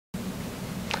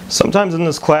Sometimes in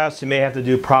this class you may have to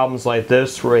do problems like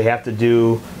this where you have to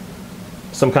do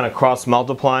some kind of cross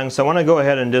multiplying. So I want to go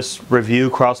ahead and just review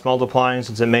cross multiplying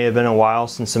since it may have been a while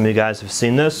since some of you guys have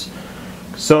seen this.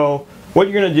 So what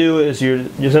you're going to do is you're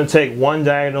going to take one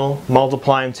diagonal,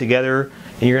 multiply them together,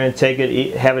 and you're going to take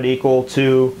it, have it equal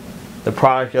to the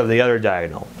product of the other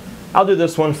diagonal. I'll do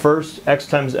this one first. X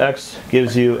times x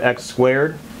gives you x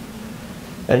squared,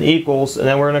 and equals, and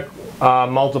then we're going to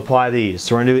multiply these.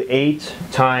 So we're going to do 8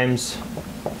 times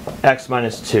x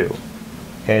minus 2.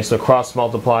 Okay, so cross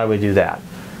multiply, we do that.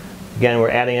 Again,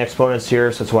 we're adding exponents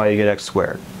here, so that's why you get x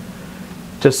squared.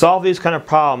 To solve these kind of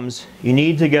problems, you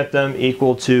need to get them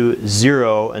equal to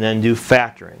 0 and then do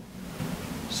factoring.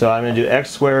 So I'm going to do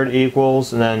x squared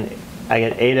equals, and then I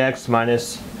get 8x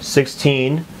minus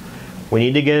 16. We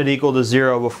need to get it equal to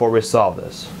 0 before we solve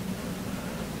this.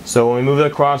 So when we move it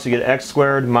across, you get x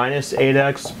squared minus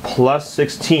 8x plus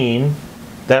 16.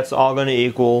 That's all going to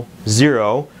equal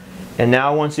 0. And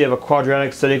now once you have a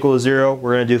quadratic set equal to 0,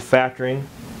 we're going to do factoring.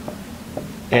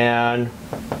 And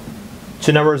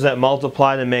two numbers that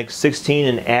multiply to make 16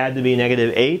 and add to be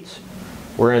negative 8.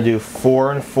 We're going to do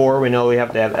 4 and 4. We know we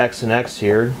have to have x and x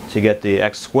here to get the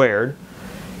x squared.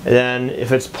 And then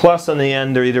if it's plus on the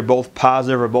end, they're either both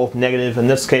positive or both negative. In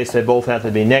this case, they both have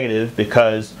to be negative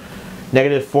because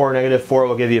negative 4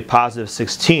 will give you a positive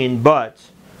 16. But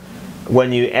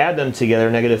when you add them together,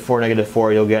 negative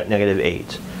 4, you'll get negative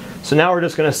 8. So now we're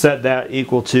just going to set that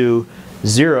equal to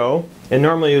 0. And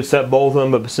normally you would set both of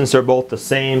them, but since they're both the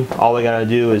same, all we got to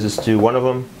do is just do one of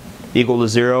them equal to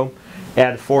 0.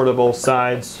 Add 4 to both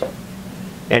sides,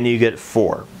 and you get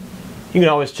 4. You can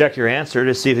always check your answer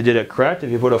to see if you did it correct.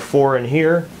 If you put a 4 in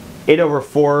here, 8 over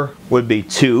 4 would be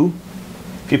 2.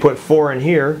 If you put 4 in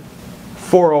here,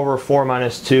 4 over 4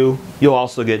 minus 2, you'll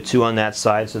also get 2 on that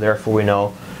side, so therefore we know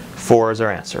 4 is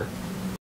our answer.